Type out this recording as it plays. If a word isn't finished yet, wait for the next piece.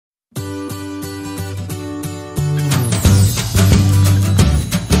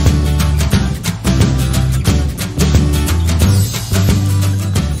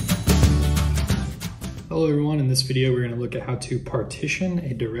video, we're going to look at how to partition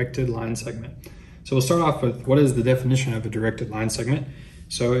a directed line segment. So we'll start off with what is the definition of a directed line segment.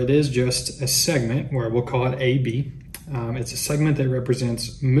 So it is just a segment, where we'll call it AB. It's a segment that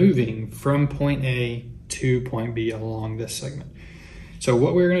represents moving from point A to point B along this segment. So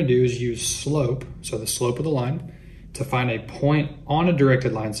what we're going to do is use slope, so the slope of the line, to find a point on a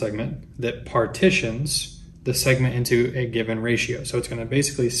directed line segment that partitions the segment into a given ratio. So it's going to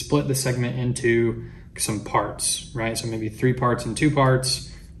basically split the segment into some parts, right? So maybe 3 parts and 2 parts,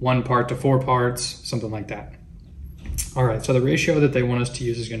 1 part to 4 parts, something like that. All right, so the ratio that they want us to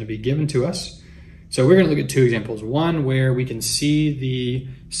use is going to be given to us. So we're going to look at 2 examples, one where we can see the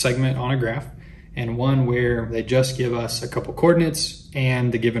segment on a graph, and one where they just give us a couple coordinates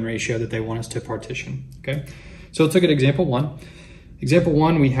and the given ratio that they want us to partition, okay? So let's look at example 1. Example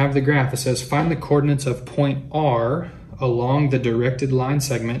 1, we have the graph. It says find the coordinates of point R along the directed line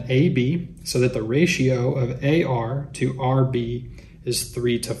segment AB so that the ratio of AR to RB is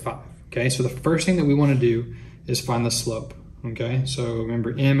 3 to 5, okay? So the first thing that we want to do is find the slope, okay? So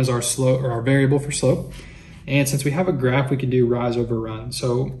remember, M is our slope, or our variable for slope. And since we have a graph, we can do rise over run.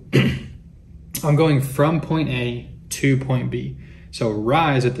 So I'm going from point A to point B. So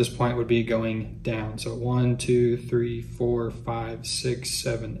rise at this point would be going down. So 1, 2, 3, 4, 5, 6,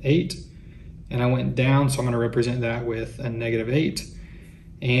 7, 8. And I went down, so I'm going to represent that with a -8.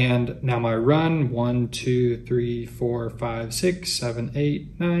 And now my run, 1, 2, 3, 4, 5, 6, 7,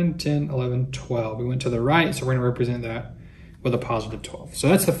 8, 9, 10, 11, 12. We went to the right, so we're going to represent that with a positive 12. So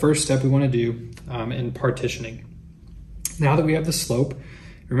that's the first step we want to do in partitioning. Now that we have the slope,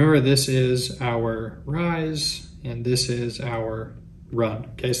 remember this is our rise and this is our run.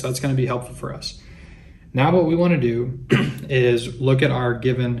 Okay, so that's going to be helpful for us. Now what we want to do is look at our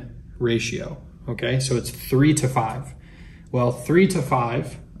given ratio. Okay, so it's 3 to 5. Well, 3 to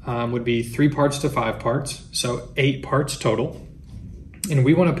 5 would be 3 parts to 5 parts, so 8 parts total. And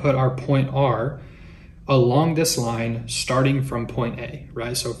we want to put our point R along this line starting from point A,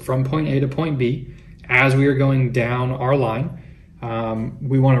 right? So from point A to point B, as we are going down our line,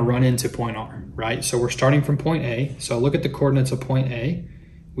 we want to run into point R, right? So we're starting from point A. So look at the coordinates of point A.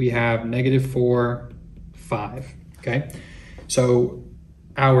 We have -4, 5, okay? So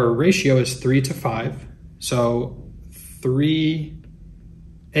our ratio is 3 to 5. So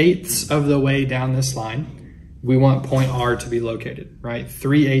 3/8 of the way down this line, we want point R to be located, right?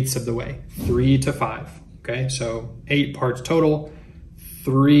 3/8 of the way, 3 to 5, okay? So 8 parts total,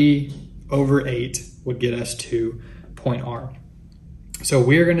 3 over 8 would get us to point R. So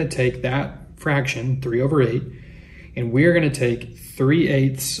we're going to take that fraction, 3 over 8, and we're going to take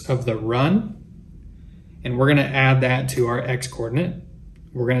 3/8 of the run, and we're going to add that to our x coordinate.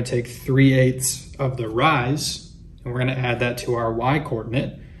 We're going to take 3/8 of the rise, and we're going to add that to our y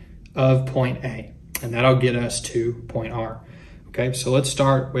coordinate of point A, and that'll get us to point R. Okay, so let's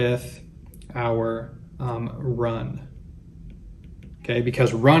start with our run. Okay,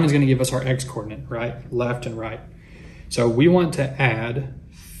 because run is going to give us our x coordinate, right? Left and right. So we want to add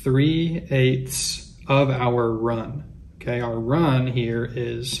 3/8 of our run. Okay, our run here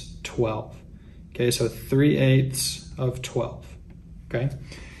is 12. Okay, so 3/8 of 12. Okay,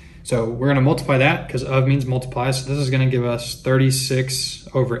 so we're going to multiply that because of means multiply. So this is going to give us 36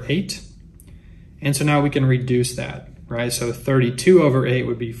 over 8. And so now we can reduce that, right? So 32 over 8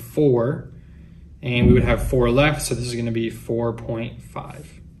 would be 4. And we would have 4 left. So this is going to be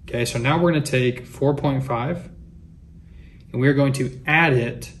 4.5. Okay, so now we're going to take 4.5. And we're going to add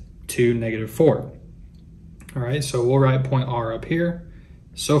it to -4. All right, so we'll write point R up here.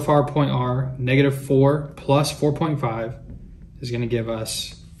 So far, point R, -4 plus 4.5 is going to give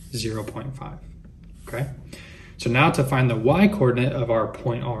us 0.5, okay? So now to find the y coordinate of our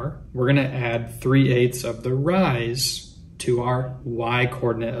point R, we're going to add 3/8 of the rise to our y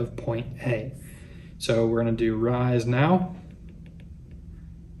coordinate of point A. So we're going to do rise now.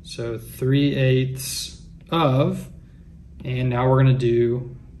 So 3/8 of, and now we're going to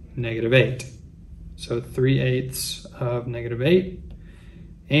do -8. So 3/8 of -8.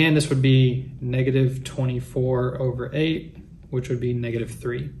 And this would be -24 over 8, which would be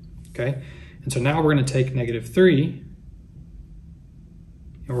 -3, okay? And so now we're going to take -3,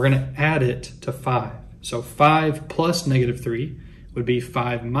 and we're going to add it to 5. So 5 plus -3 would be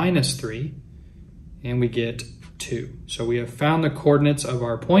 5 minus 3, and we get 2. So we have found the coordinates of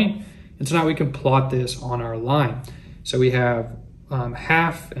our point, and so now we can plot this on our line. So we have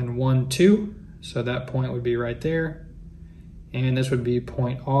half and 1, 2. So that point would be right there. And this would be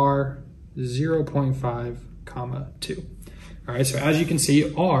point R, 0.5, comma 2. All right, so as you can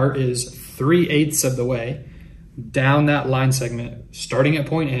see, R is 3/8 of the way down that line segment, starting at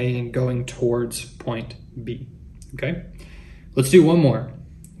point A and going towards point B. okay? Let's do one more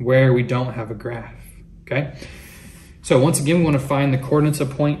where we don't have a graph, okay? So once again, we want to find the coordinates of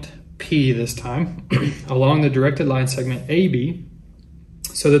point P this time along the directed line segment AB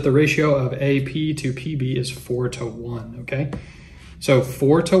so that the ratio of AP to PB is 4:1, okay? So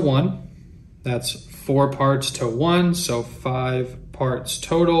 4:1, that's 4 parts to 1, so 5 parts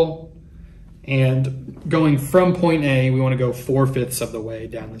total. And going from point A, we want to go 4/5 of the way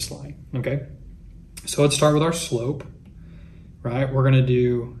down this line, okay? So let's start with our slope, right? We're going to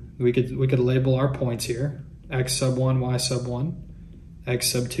do, we could label our points here, x sub 1, y sub 1, x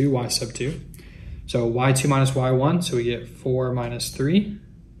sub 2, y sub 2. So y2 minus y1, so we get 4 minus 3,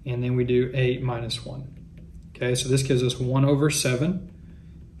 and then we do 8 minus 1. Okay, so this gives us 1/7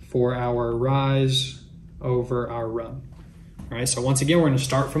 for our rise over our run. All right, so once again, we're going to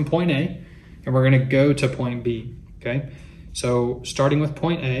start from point A, and we're going to go to point B, okay? So starting with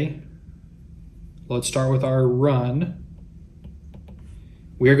point A, let's start with our run.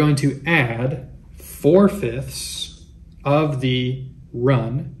 We're going to add 4/5 of the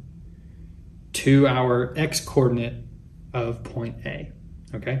run to our x coordinate of point A,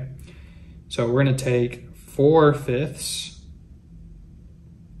 okay? So we're going to take 4/5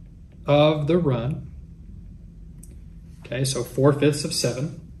 of the run, okay? So 4/5 of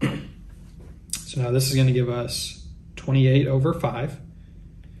 7. So now this is going to give us 28/5.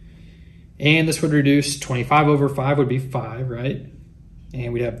 And this would reduce 25/5 would be 5, right?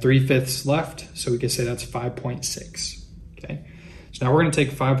 And we'd have 3/5 left, so we could say that's 5.6, okay? So now we're going to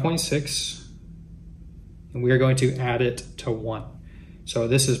take 5.6 and we are going to add it to 1. So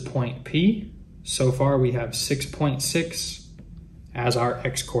this is point P. So far we have 6.6 as our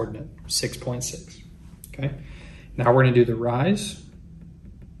x coordinate, 6.6, okay? Now we're going to do the rise.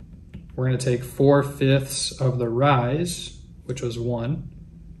 We're going to take 4/5 of the rise, which was 1,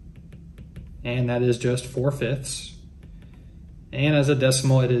 and that is just 4/5. And as a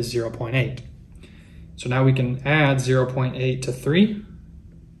decimal, it is 0.8. So now we can add 0.8 to 3,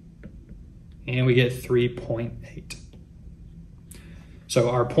 and we get 3.8. So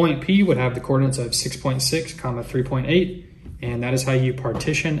our point P would have the coordinates of 6.6, 3.8, and that is how you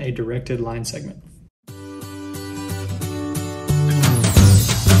partition a directed line segment.